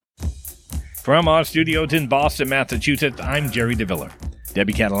From our studios in Boston, Massachusetts, I'm Gerry DeViller.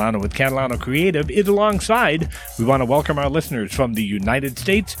 Debbie Catalano with Catalano Creative is alongside. We want to welcome our listeners from the United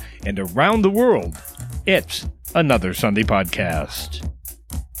States and around the world. It's another Sunday podcast.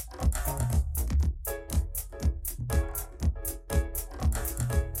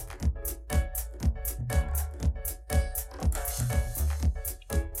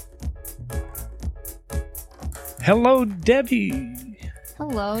 Hello, Debbie.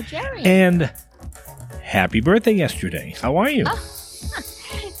 Hello, Gerry. And happy birthday yesterday. How are you? Oh,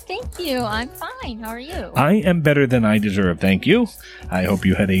 thank you. I'm fine. How are you? I am better than I deserve, thank you. I hope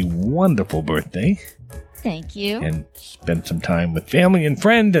you had a wonderful birthday. Thank you. And spent some time with family and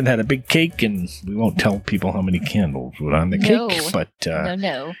friends and had a big cake. And we won't tell people how many candles were on the cake. But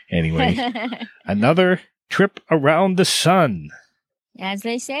No. Anyway, another trip around the sun. As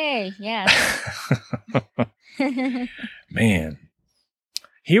they say, yes. Man.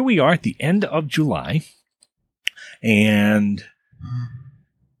 Here we are at the end of July, and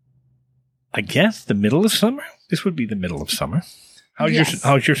I guess the middle of summer? This would be the middle of summer.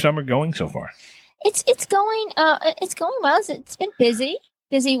 How's your summer going so far? It's going well. It's been busy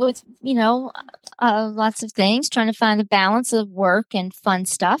with, lots of things, trying to find a balance of work and fun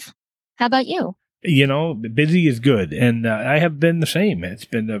stuff. How about you? Busy is good, and I have been the same. It's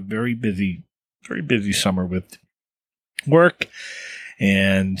been a very busy summer with work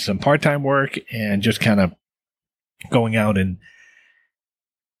and some part-time work and just kind of going out and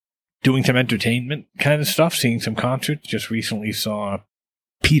doing some entertainment kind of stuff, seeing some concerts. Just recently saw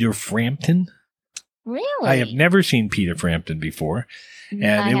Peter Frampton. Really? I have never seen Peter Frampton before,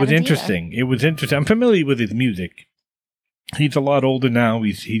 and it was interesting. Either. It was interesting. I'm familiar with his music. He's a lot older now.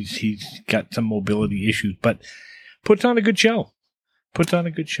 He's got some mobility issues, but puts on a good show.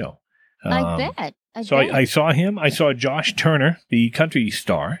 I bet. I saw him. I saw Josh Turner, the country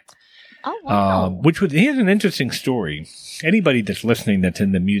star. Oh, wow. Here's an interesting story. Anybody that's listening that's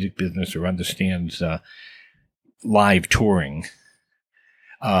in the music business or understands live touring.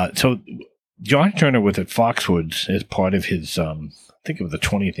 So Josh Turner was at Foxwoods as part of his, I think it was the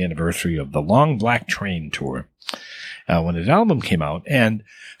 20th anniversary of the Long Black Train tour when his album came out. And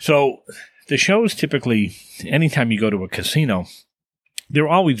so the shows typically, anytime you go to a casino, they're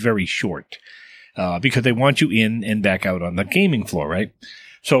always very short. Because they want you in and back out on the gaming floor, right?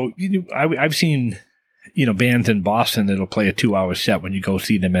 So I've seen, bands in Boston that'll play a 2-hour set. When you go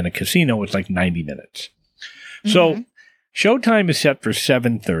see them in a casino, it's like 90 minutes. Mm-hmm. So showtime is set for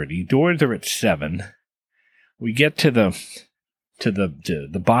 7:30. Doors are at 7. We get to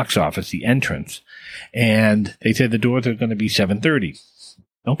the box office, the entrance, and they say the doors are going to be 7:30.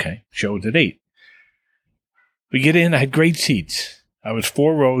 Okay, show's at 8. We get in. I had great seats. I was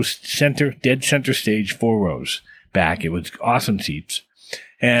 4 rows, dead center stage, 4 rows back. It was awesome seats.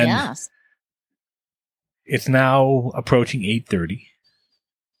 And yes. It's now approaching 8:30.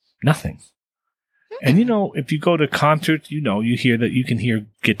 Nothing. And, if you go to concerts, you hear that you can hear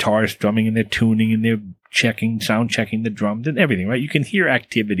guitars drumming and they're tuning and they're sound checking the drums and everything, right? You can hear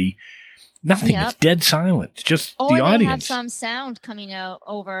activity. Nothing. Yep. It's dead silent. It's just the audience. Or they have some sound coming out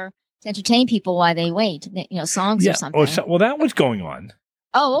over to entertain people while they wait, songs or something. Well, that was going on.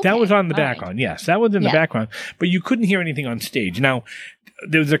 Oh, okay. That was on the background. Right. Yes, that was in the background, but you couldn't hear anything on stage. Now,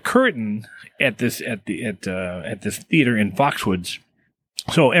 there was a curtain at this theater in Foxwoods,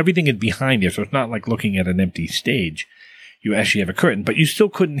 so everything is behind you. So it's not like looking at an empty stage. You actually have a curtain, but you still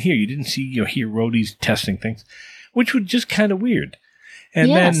couldn't hear. You didn't see hear roadies testing things, which was just kind of weird.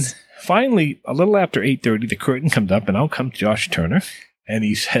 And then finally, a little after 8:30, the curtain comes up, and out comes Josh Turner. And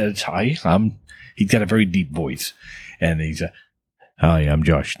he says, hi, he's got a very deep voice. And he said, hi, I'm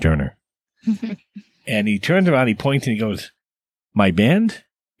Josh Turner. And he turns around, he points, and he goes, my band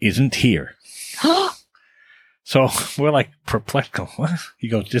isn't here. So we're like perplexed. What? He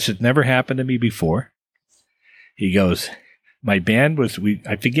goes, this has never happened to me before. He goes, my band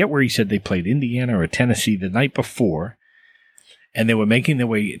I forget where he said they played, Indiana or Tennessee the night before. And they were making their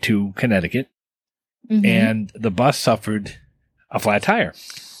way to Connecticut. Mm-hmm. And the bus suffered a flat tire.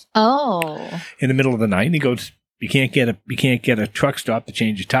 Oh. In the middle of the night. And he goes, you can't get a truck stop to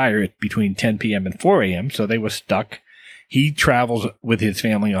change a tire between 10 p.m. and 4 a.m. So they were stuck. He travels with his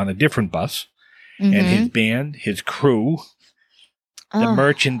family on a different bus. Mm-hmm. And his band, his crew, the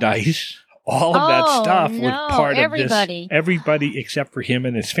merchandise, all of that stuff was part of this. Everybody except for him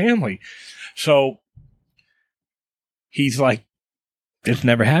and his family. So he's like, it's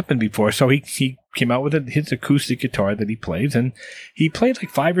never happened before. So he came out with his acoustic guitar that he plays, and he played like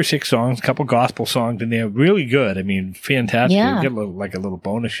 5 or 6 songs, a couple gospel songs, and they're really good. I mean, fantastic. Yeah. You get a little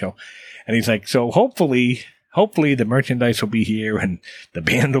bonus show. And he's like, so hopefully hopefully the merchandise will be here and the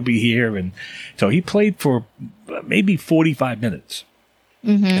band will be here. And so he played for maybe 45 minutes.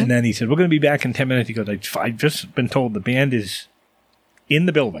 Mm-hmm. And then he said, we're going to be back in 10 minutes. He goes, I've just been told the band is in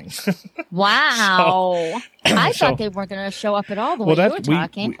the building. Wow. I thought they weren't going to show up at all the way you were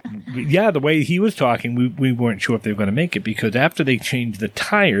talking. The way he was talking, we weren't sure if they were going to make it because after they changed the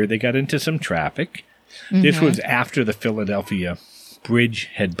tire, they got into some traffic. Mm-hmm. This was after the Philadelphia bridge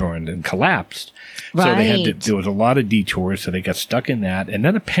had burned and collapsed. Right. So there was a lot of detours, so they got stuck in that. And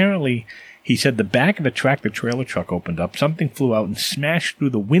then apparently, he said the back of a tractor-trailer truck opened up. Something flew out and smashed through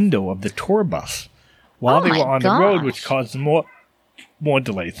the window of the tour bus while they were on the road, which caused more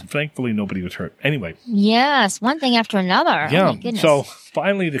delays. Thankfully, nobody was hurt. Anyway. Yes, one thing after another. Yeah. Oh, my goodness. So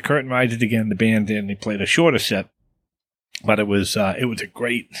finally, the curtain rises again. The band did, and they played a shorter set. But it was a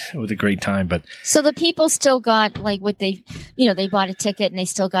great time. But so the people still got like what they bought a ticket and they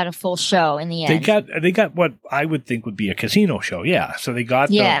still got a full show in the end. They got what I would think would be a casino show. Yeah. So they got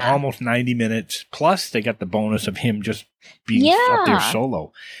almost 90 minutes plus they got the bonus of him just being up there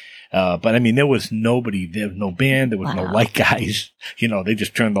solo. But I mean, there was nobody. There was no band. There was no light guys. They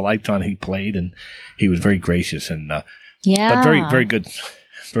just turned the lights on. He played, and he was very gracious and but very, very good.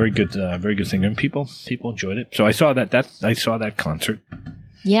 Very good singer, and people enjoyed it. So I saw that concert.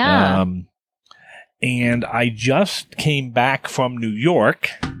 Yeah. And I just came back from New York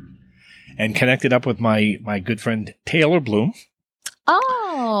and connected up with my good friend Taylor Bloom.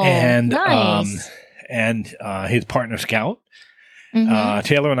 Oh, and nice. And his partner Scout. Mm-hmm.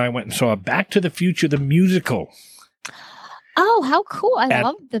 Taylor and I went and saw Back to the Future the musical. Oh, how cool! I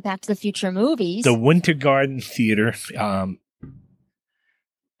love the Back to the Future movies. The Winter Garden Theater.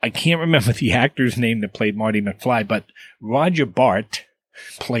 I can't remember the actor's name that played Marty McFly, but Roger Bart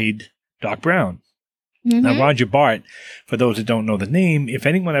played Doc Brown. Mm-hmm. Now, Roger Bart, for those that don't know the name, if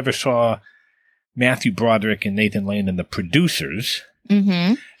anyone ever saw Matthew Broderick and Nathan Lane and The Producers,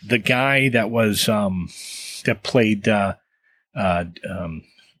 mm-hmm. the guy that was that played Roger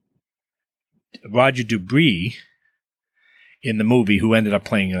Dubry in the movie, who ended up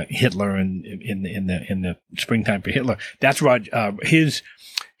playing Hitler in the Springtime for Hitler. That's Roger.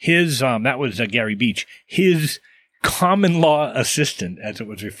 His that was Gary Beach. His common law assistant, as it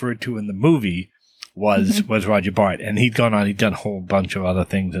was referred to in the movie, was Roger Bart, and he'd gone on. He'd done a whole bunch of other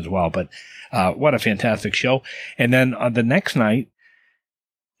things as well. But what a fantastic show! And then on the next night,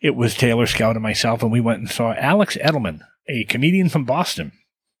 it was Taylor, Scout, and myself, and we went and saw Alex Edelman, a comedian from Boston,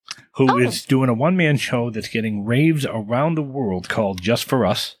 who is doing a one-man show that's getting raves around the world called Just For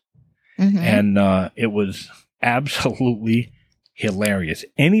Us. Mm-hmm. And it was absolutely hilarious.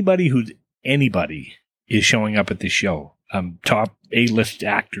 Anybody is showing up at this show. Top A-list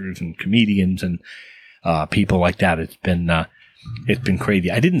actors and comedians and people like that. It's been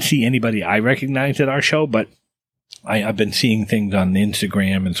crazy. I didn't see anybody I recognized at our show, but I've been seeing things on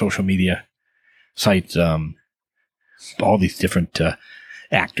Instagram and social media sites, all these different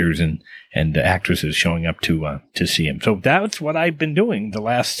actors and actresses showing up to see him. So that's what I've been doing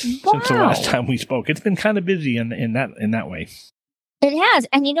since the last time we spoke. It's been kind of busy in that way. It has.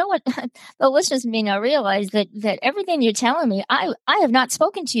 And you know what? The listeners may not realize that everything you're telling me, I have not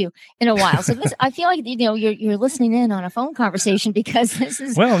spoken to you in a while. So I feel like, you're listening in on a phone conversation because this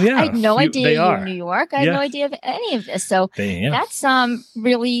is, I had no idea you were in New York. I had no idea of any of this. So that's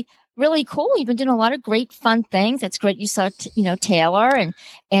really, really cool. You've been doing a lot of great, fun things. That's great. You saw, Taylor, and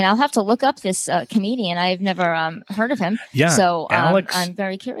I'll have to look up this comedian. I've never heard of him. Yeah. So I'm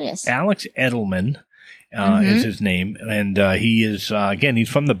very curious. Alex Edelman. Is his name. And he is, again, he's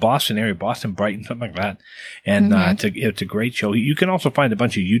from the Boston area, Boston, Brighton, something like that. And it's a great show. You can also find a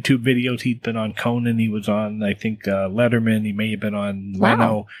bunch of YouTube videos. He's been on Conan. He was on, I think, Letterman. He may have been on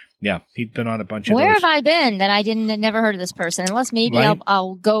Leno. Yeah, he'd been on a bunch of Where those. have I been that I never heard of this person? Unless maybe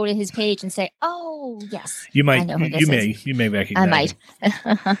I'll go to his page and say, "Oh, yes, you might." I know who this is. You may recognize.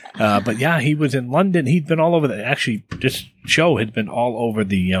 I might. But yeah, he was in London. He'd been all over actually, this show had been all over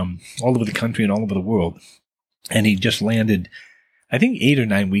the country and all over the world, and he just landed, I think, 8 or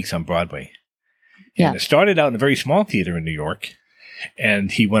 9 weeks on Broadway. And it started out in a very small theater in New York,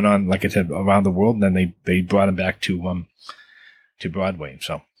 and he went on, like I said, around the world. And then they brought him back to Broadway.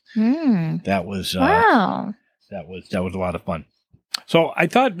 So. That was wow. That was a lot of fun. So I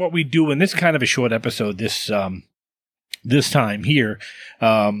thought what we do in this kind of a short episode this time here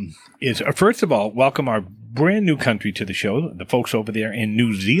is first of all welcome our brand new country to the show, the folks over there in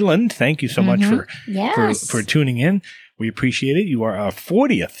New Zealand. Thank you so much for tuning in. We appreciate it. You are our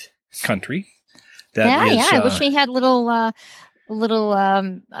 40th country. I wish we had little I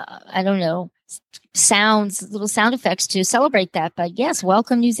don't know, little sound effects to celebrate that. But yes,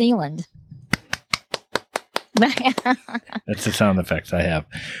 welcome New Zealand. That's the sound effects I have.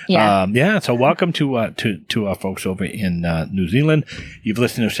 Yeah. So welcome to our folks over in New Zealand. You've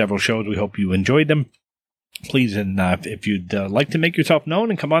listened to several shows. We hope you enjoyed them. Please, and if you'd like to make yourself known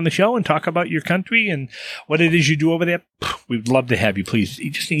and come on the show and talk about your country and what it is you do over there, we'd love to have you. Please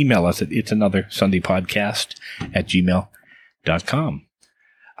just email us at It's Another Sunday Podcast at gmail.com.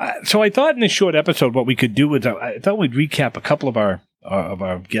 So I thought in this short episode, what we could do is I thought we'd recap a couple of our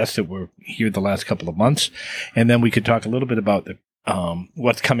guests that were here the last couple of months, and then we could talk a little bit about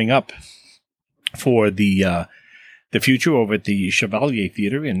what's coming up for the future over at the Chevalier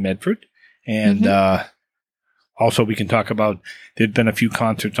Theatre in Medford, and also we can talk about there'd been a few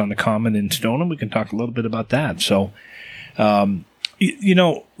concerts on the Common in Stoneham. We can talk a little bit about that. So, the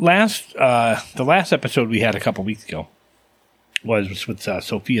last episode we had a couple weeks ago was with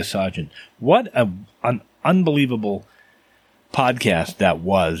Sophia Sargent. What an unbelievable podcast that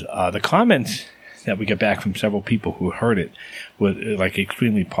was. The comments that we got back from several people who heard it was like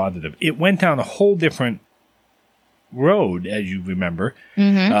extremely positive. It went down a whole different road, as you remember,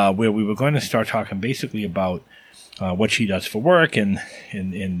 where we were going to start talking basically about what she does for work and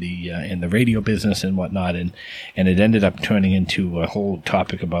in the radio business and whatnot, and it ended up turning into a whole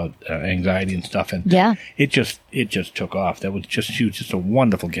topic about anxiety and stuff, and it just took off. She was just a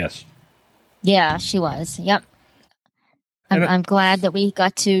wonderful guest. Yeah, she was. Yep. I'm glad that we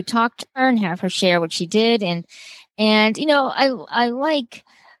got to talk to her and have her share what she did, and I like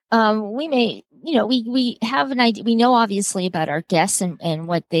we have an idea. We know obviously about our guests and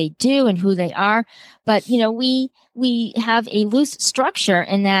what they do and who they are, but we have a loose structure,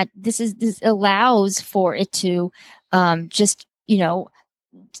 and that this allows for it to just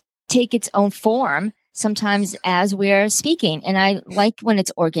take its own form sometimes as we're speaking, and I like when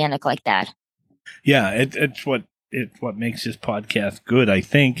it's organic like that. Yeah, it's what makes this podcast good, I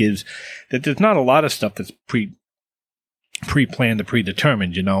think, is that there's not a lot of stuff that's pre-planned or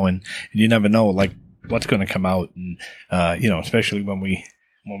predetermined, and you never know like what's going to come out, and especially when we're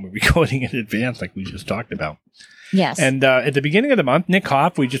recording in advance, like we just talked about. Yes. And at the beginning of the month, Nick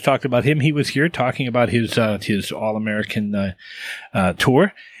Hoff, we just talked about him. He was here talking about his All-American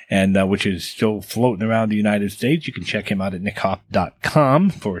tour, and which is still floating around the United States. You can check him out at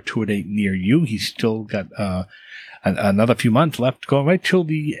nickhoff.com for a tour date near you. He's still got another few months left, going right till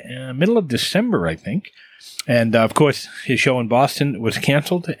the middle of December, I think. And, of course, his show in Boston was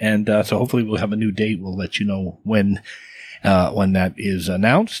canceled, and so hopefully we'll have a new date. We'll let you know when that is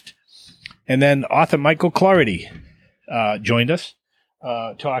announced. And then author Michael Clarity joined us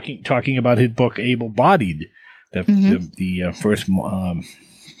talking about his book, Able-Bodied, the first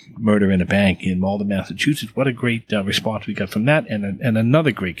murder in a bank in Malden, Massachusetts. What a great response we got from that, and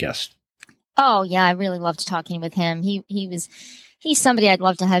another great guest. Oh, yeah, I really loved talking with him. He's somebody I'd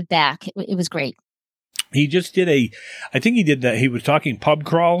love to have back. It was great. He just did he was talking pub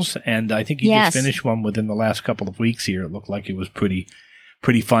crawls, and I think he just finished one within the last couple of weeks here. It looked like it was pretty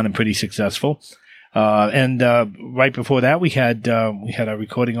fun and pretty successful. And right before that, we had our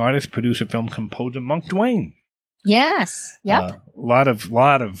recording artist, producer, film composer, Monk Dwayne. Yes. Yep. A lot of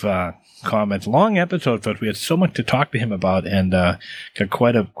comments. Long episode, but we had so much to talk to him about, and got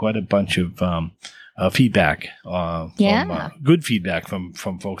quite a bunch of feedback. Good feedback from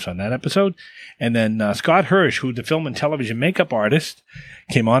folks on that episode. And then Scott Hirsch, who's the film and television makeup artist,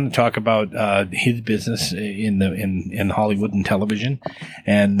 came on to talk about his business in Hollywood and television.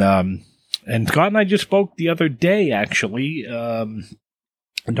 And Scott and I just spoke the other day, actually, and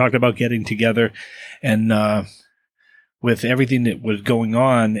talked about getting together, and with everything that was going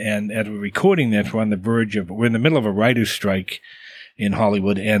on, and as we're recording this, we're in the middle of a writer's strike in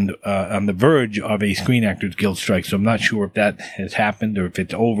Hollywood, and on the verge of a Screen Actors Guild strike. So I'm not sure if that has happened or if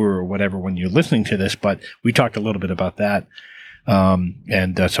it's over or whatever when you're listening to this, but we talked a little bit about that.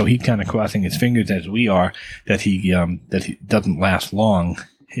 So he's kind of crossing his fingers, as we are, that he doesn't last long,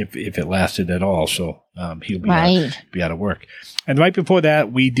 if it lasted at all. So he'll be out of work. And right before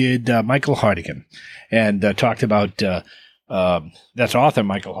that, we did Michael Hartigan, and talked about that's author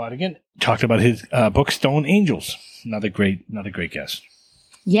Michael Hartigan, talked about his book Stone Angels. Another great guest.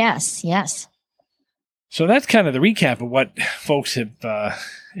 Yes. So that's kind of the recap of what folks have,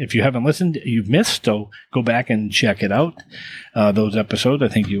 if you haven't listened, you've missed. So go back and check it out. Those episodes, I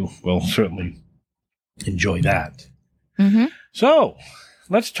think you will certainly enjoy that. Mm-hmm. So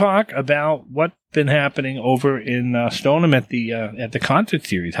let's talk about what's been happening over in Stoneham at the concert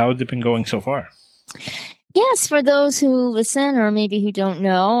series. How has it been going so far? Yes, for those who listen or maybe who don't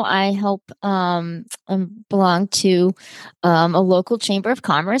know, I help belong to a local chamber of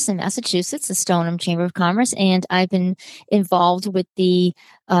commerce in Massachusetts, the Stoneham Chamber of Commerce, and I've been involved with the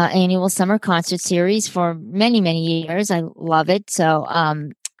annual summer concert series for many, many years. I love it. So,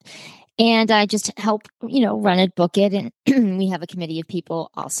 and I just help, run it, book it, and we have a committee of people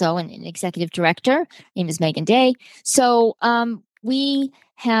also, and an executive director. Her name is Megan Day. So, we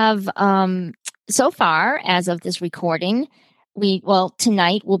have. So far, as of this recording,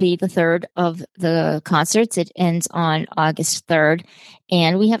 tonight will be the third of the concerts. It ends on August 3rd,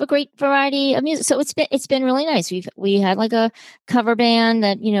 and we have a great variety of music. So it's been really nice. We had like a cover band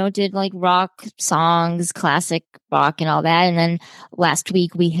that did like rock songs, classic rock, and all that. And then last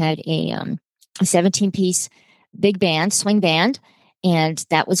week we had a 17-piece big band, swing band. And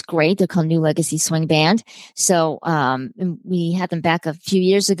that was great. They're called New Legacy Swing Band. So we had them back a few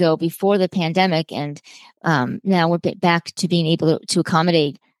years ago before the pandemic, and now we're back to being able to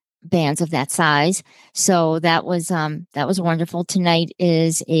accommodate bands of that size. So that was wonderful. Tonight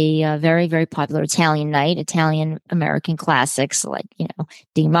is a very, very popular Italian night, Italian American classics like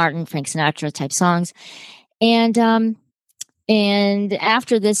Dean Martin, Frank Sinatra type songs, and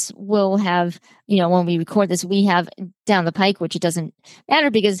after this, we'll have, when we record this, we have down the pike, which it doesn't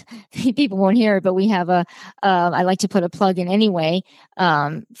matter because people won't hear it, but we have I like to put a plug in anyway,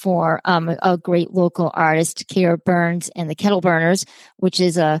 for a great local artist, Kiera Burns and the Kettle Burners, which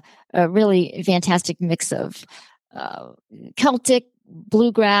is a really fantastic mix of Celtic,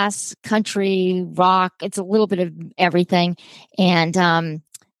 bluegrass, country, rock. It's a little bit of everything. And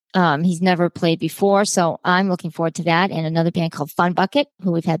he's never played before, so I'm looking forward to that. And another band called Fun Bucket,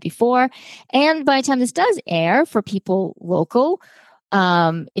 who we've had before. And by the time this does air, for people local,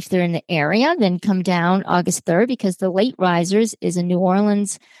 if they're in the area, then come down August 3rd, because the Late Risers is a New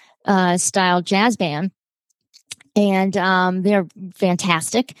Orleans style jazz band. And they're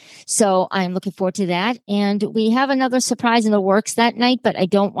fantastic. So I'm looking forward to that. And we have another surprise in the works that night, but I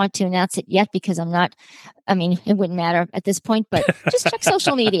don't want to announce it yet because it wouldn't matter at this point, but just check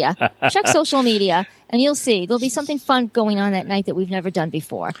social media. Check social media and you'll see there'll be something fun going on that night that we've never done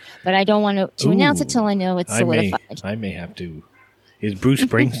before. But I don't want to announce it till I know it's solidified. I may have to. Is Bruce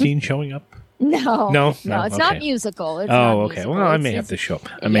Springsteen showing up? No, it's okay. Not musical. It's not okay. Musical. Well, I may have to show up.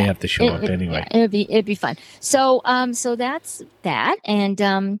 I may have to show up anyway. Yeah, it'd be fun. So, so that's that, and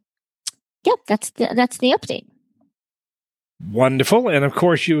that's the update. Wonderful, and of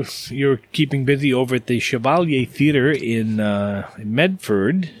course you're keeping busy over at the Chevalier Theatre in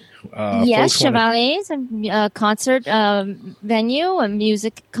Medford. Yes, Chevalier is a concert venue, a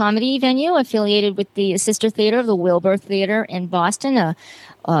music comedy venue affiliated with the sister theater of the Wilbur Theater in Boston,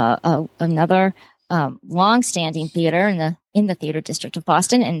 another long-standing theater in the theater district of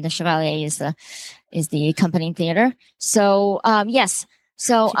Boston, and the Chevalier is the accompanying theater. So yes,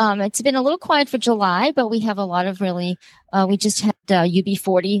 so it's been a little quiet for July, but we have a lot of really. We just had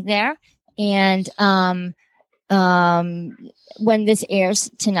UB40 there, and when this airs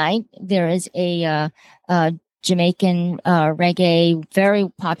tonight, there is a Jamaican reggae,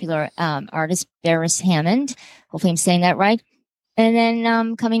 very popular artist, Barris Hammond. Hopefully I'm saying that right. And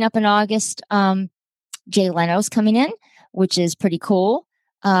then coming up in August, Jay Leno's coming in, which is pretty cool.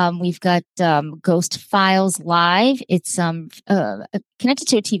 We've got Ghost Files Live. It's connected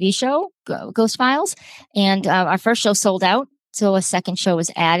to a TV show, Ghost Files. And our first show sold out, so a second show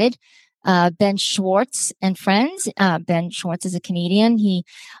was added. Ben Schwartz and friends. Ben Schwartz is a comedian.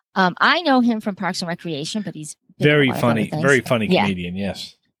 I know him from Parks and Recreation, but he's very funny comedian.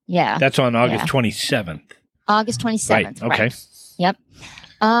 Yes. Yeah. That's on August 27th. August 27th. Right. Okay. Right. Yep.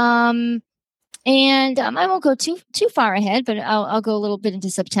 And I won't go too far ahead, but I'll go a little bit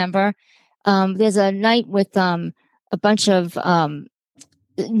into September. There's a night with a bunch of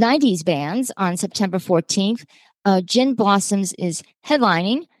 90s bands on September 14th. Gin Blossoms is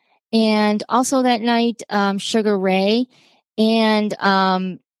headlining. And also that night, Sugar Ray and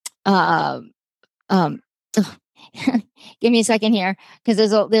give me a second here because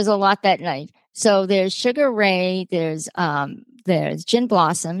there's a lot that night. So there's Sugar Ray, there's Gin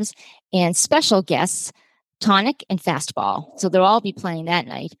Blossoms, and special guests Tonic and Fastball. So they'll all be playing that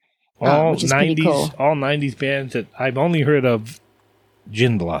night, which is pretty cool. All 90s bands that I've only heard of.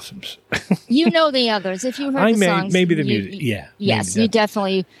 Gin Blossoms. You know the others. If you heard the songs, maybe the music. Yeah. Yes, you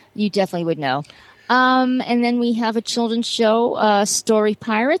definitely would know. And then we have a children's show, Story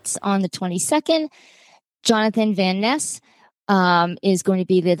Pirates, on the 22nd. Jonathan Van Ness is going to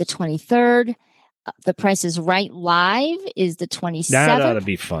be there the 23rd. The Price is Right Live is the 27th. That ought to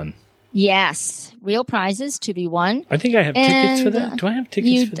be fun. Yes, real prizes to be won. I think I have tickets for that. Do I have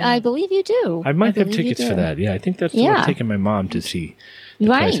tickets for that? I believe you do. I might have tickets for that. Yeah, I think that's what I'm taking my mom to see The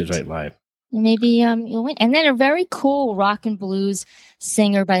Price is Right live. Maybe you'll win. And then a very cool rock and blues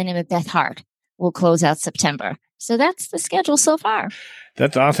singer by the name of Beth Hart will close out September. So that's the schedule so far.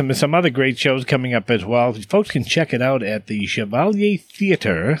 That's awesome. There's some other great shows coming up as well. Folks can check it out at the Chevalier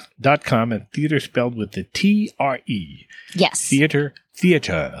Theatre.com, and theater spelled with the T-R-E. Yes.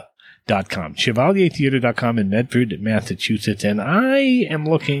 Theatre.com. ChevalierTheatre.com in Medford, Massachusetts. And I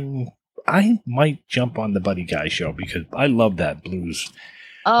might jump on the Buddy Guy show because I love that blues.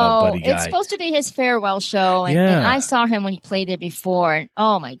 Buddy Guy. It's supposed to be his farewell show. And I saw him when he played it before. And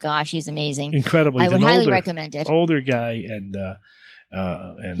oh my gosh, he's amazing. Incredible. I would highly recommend it. Older guy and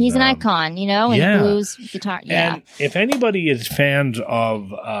he's an icon, in blues guitar. Yeah. And if anybody is fans of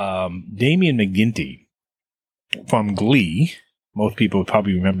Damien McGinty from Glee, most people would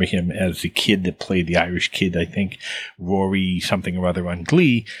probably remember him as the kid that played the Irish kid, I think, Rory something or other on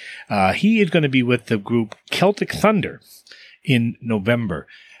Glee. He is going to be with the group Celtic Thunder in November.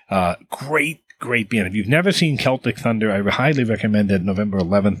 Great band. If you've never seen Celtic Thunder, I highly recommend it. November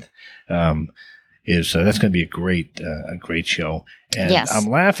 11th that's going to be a great show. And yes. I'm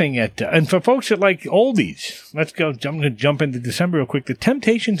laughing at, and for folks that like oldies, let's go jump into December real quick. The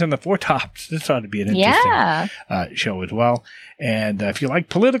Temptations and the Four Tops. This ought to be an interesting show as well. And if you like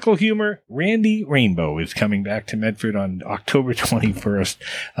political humor, Randy Rainbow is coming back to Medford on October 21st.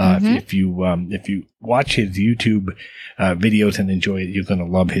 If you watch his YouTube videos and enjoy it, you're going to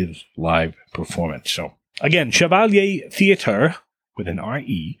love his live performance. So again, Chevalier Theatre with an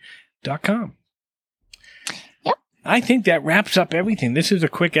RE.com. I think that wraps up everything. This is a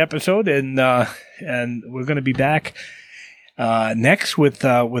quick episode, and we're going to be back next with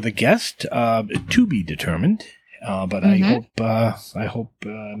a guest to be determined. But I hope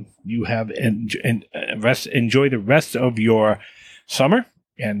you have enjoy the rest of your summer,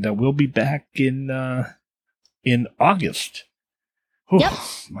 and we'll be back in August. Whew, yep.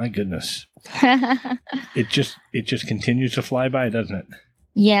 My goodness, it just continues to fly by, doesn't it?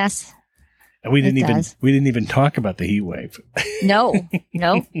 Yes. And we didn't even talk about the heat wave. No.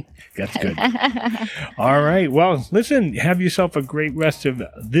 That's good. All right. Well, listen, have yourself a great rest of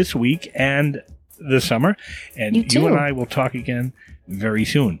this week and the summer. And you and I will talk again very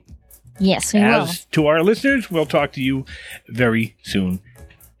soon. Yes, we will. As to our listeners, we'll talk to you very soon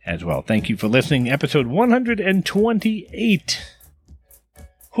as well. Thank you for listening. Episode 128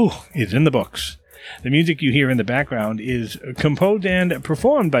 is in the books. The music you hear in the background is composed and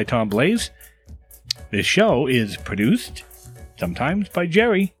performed by Tom Blaze. This show is produced, sometimes by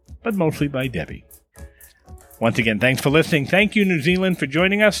Gerry, but mostly by Debbie. Once again, thanks for listening. Thank you, New Zealand, for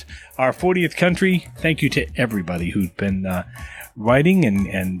joining us, our 40th country. Thank you to everybody who's been writing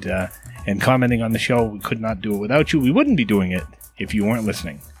and commenting on the show. We could not do it without you. We wouldn't be doing it if you weren't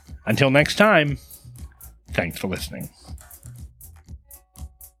listening. Until next time, thanks for listening.